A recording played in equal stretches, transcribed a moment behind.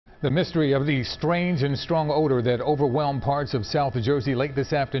The mystery of the strange and strong odor that overwhelmed parts of South Jersey late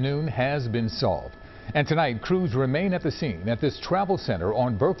this afternoon has been solved. And tonight, crews remain at the scene at this travel center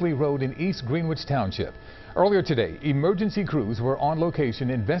on Berkeley Road in East Greenwich Township. Earlier today, emergency crews were on location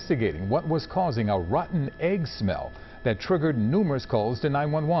investigating what was causing a rotten egg smell that triggered numerous calls to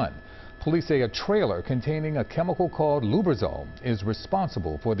 911. Police say a trailer containing a chemical called Lubrizol is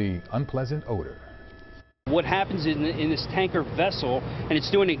responsible for the unpleasant odor. What happens in this tanker vessel, and it's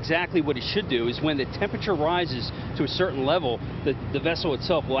doing exactly what it should do, is when the temperature rises to a certain level, the vessel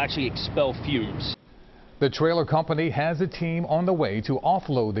itself will actually expel fumes. The trailer company has a team on the way to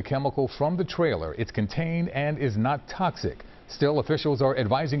offload the chemical from the trailer. It's contained and is not toxic. Still, officials are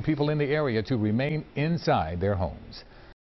advising people in the area to remain inside their homes.